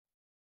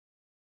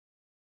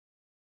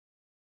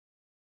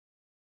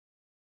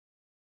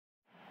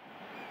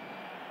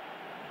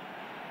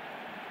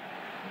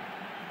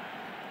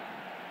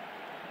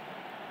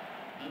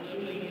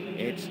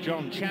It's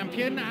John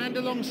Champion, and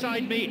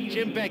alongside me,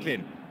 Jim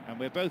Beglin. And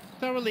we're both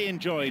thoroughly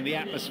enjoying the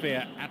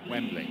atmosphere at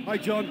Wembley. Hi,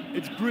 John.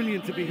 It's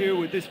brilliant to be here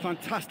with this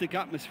fantastic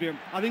atmosphere.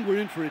 I think we're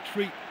in for a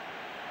treat.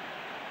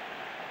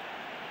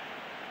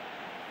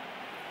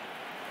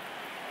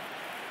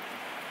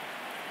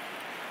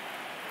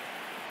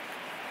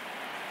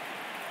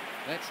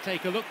 Let's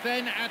take a look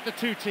then at the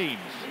two teams.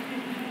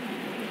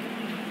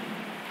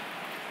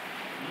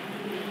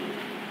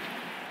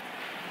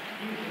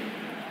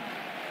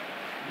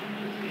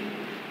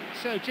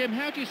 So, Jim,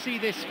 how do you see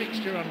this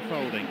fixture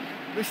unfolding?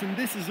 Listen,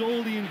 this is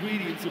all the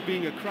ingredients of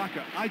being a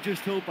cracker. I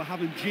just hope I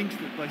haven't jinxed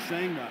it by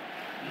saying that.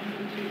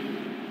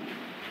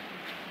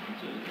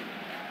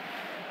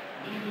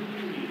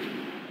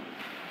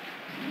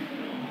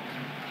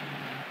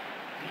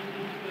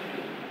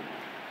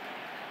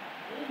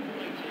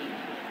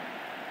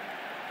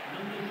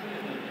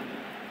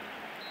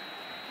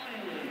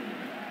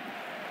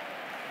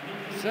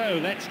 So,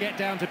 let's get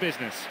down to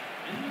business.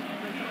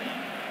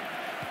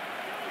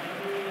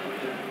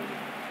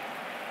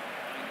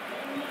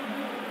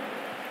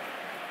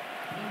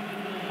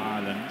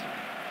 Ireland.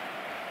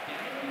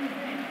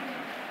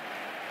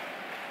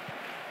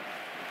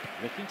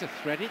 Looking to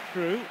thread it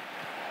through.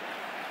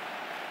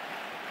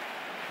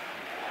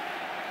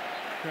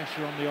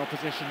 Pressure on the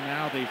opposition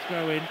now, the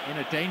throw-in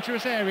a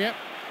dangerous area.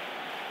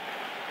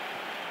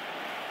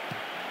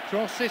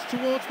 Crosses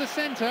towards the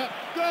centre.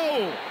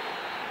 Goal!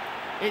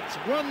 It's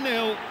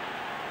 1-0.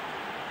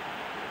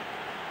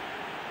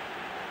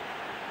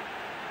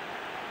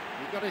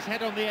 He got his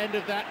head on the end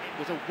of that. It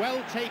was a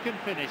well-taken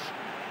finish.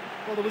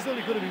 Well, there was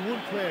only going to be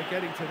one player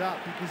getting to that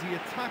because he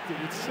attacked it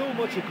with so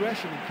much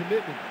aggression and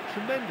commitment.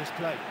 Tremendous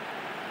play.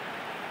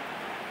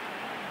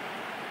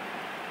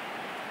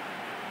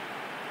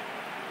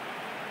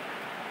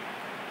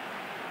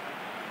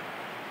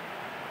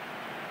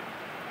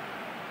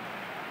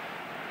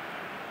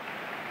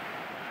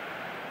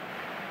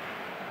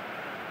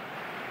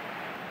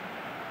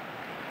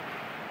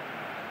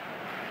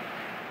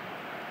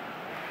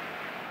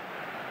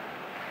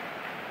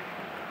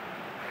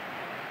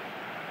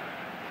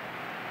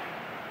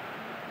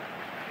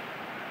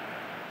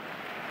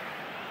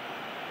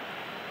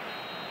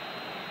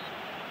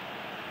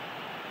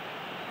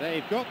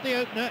 They've got the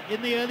opener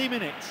in the early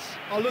minutes.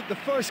 Oh, look, the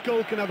first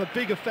goal can have a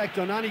big effect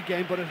on any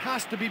game, but it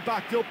has to be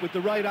backed up with the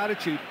right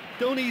attitude.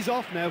 Don't ease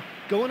off now.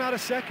 Going at a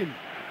second.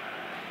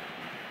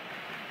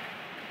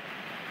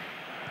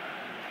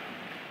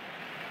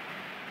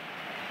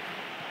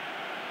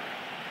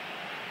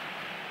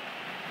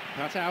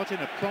 Cut out in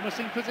a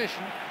promising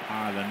position.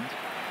 Ireland.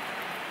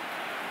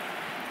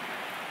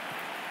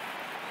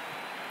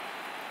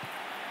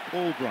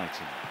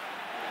 Albrighton.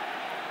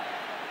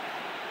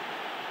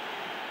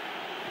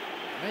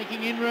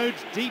 Making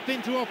inroads deep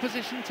into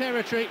opposition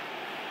territory.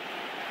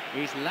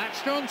 He's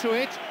latched onto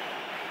it.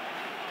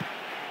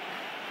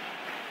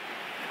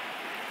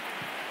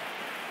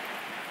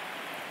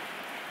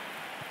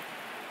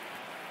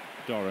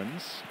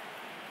 Dorrans.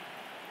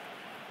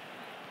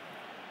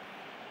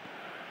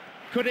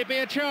 Could it be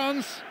a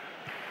chance?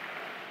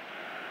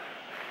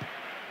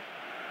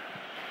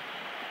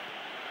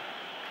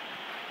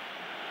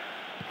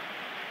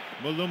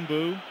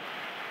 Mulumbu.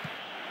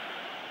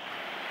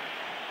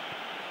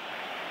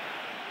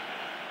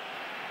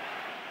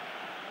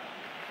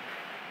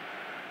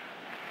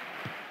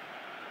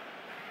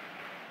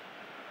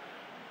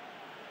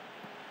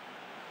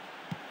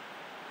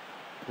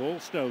 Ball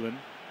stolen.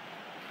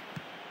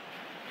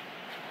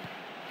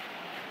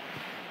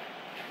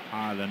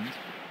 Ireland.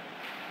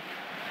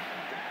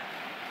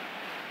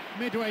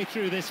 Midway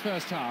through this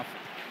first half,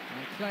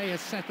 the play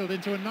has settled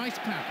into a nice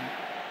pattern.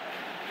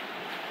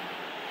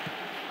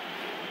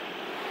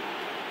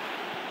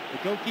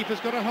 The goalkeeper's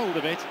got a hold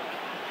of it.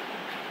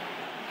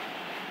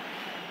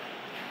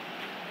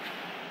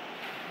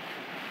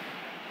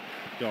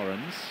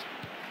 Dorrans.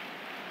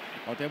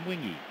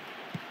 Odemwingie.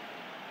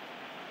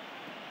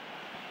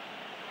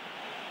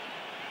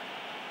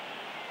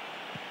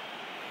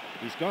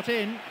 He's got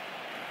in.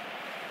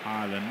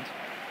 Ireland.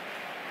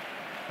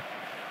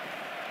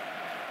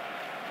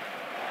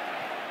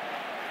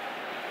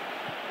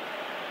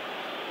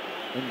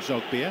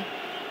 Zogbia.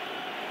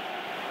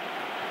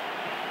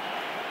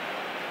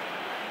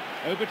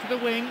 Over to the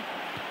wing.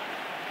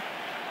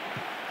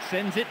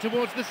 Sends it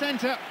towards the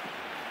centre.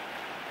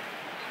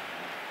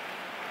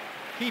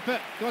 Keeper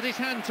got his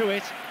hand to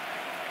it.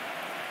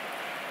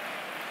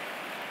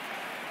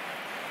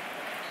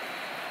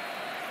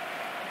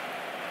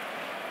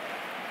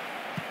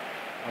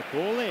 A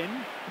ball in.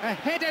 A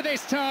header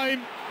this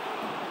time.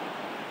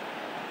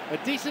 A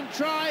decent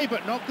try,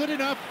 but not good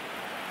enough.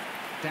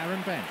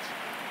 Darren Bent,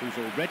 who's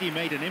already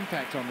made an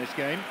impact on this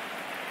game.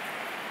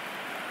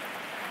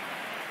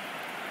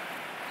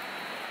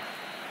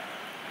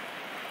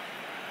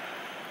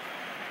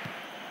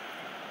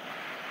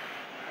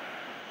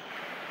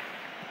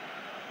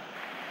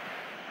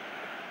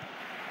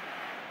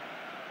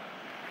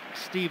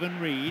 Stephen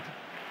Reed.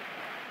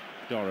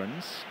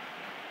 Dorrans.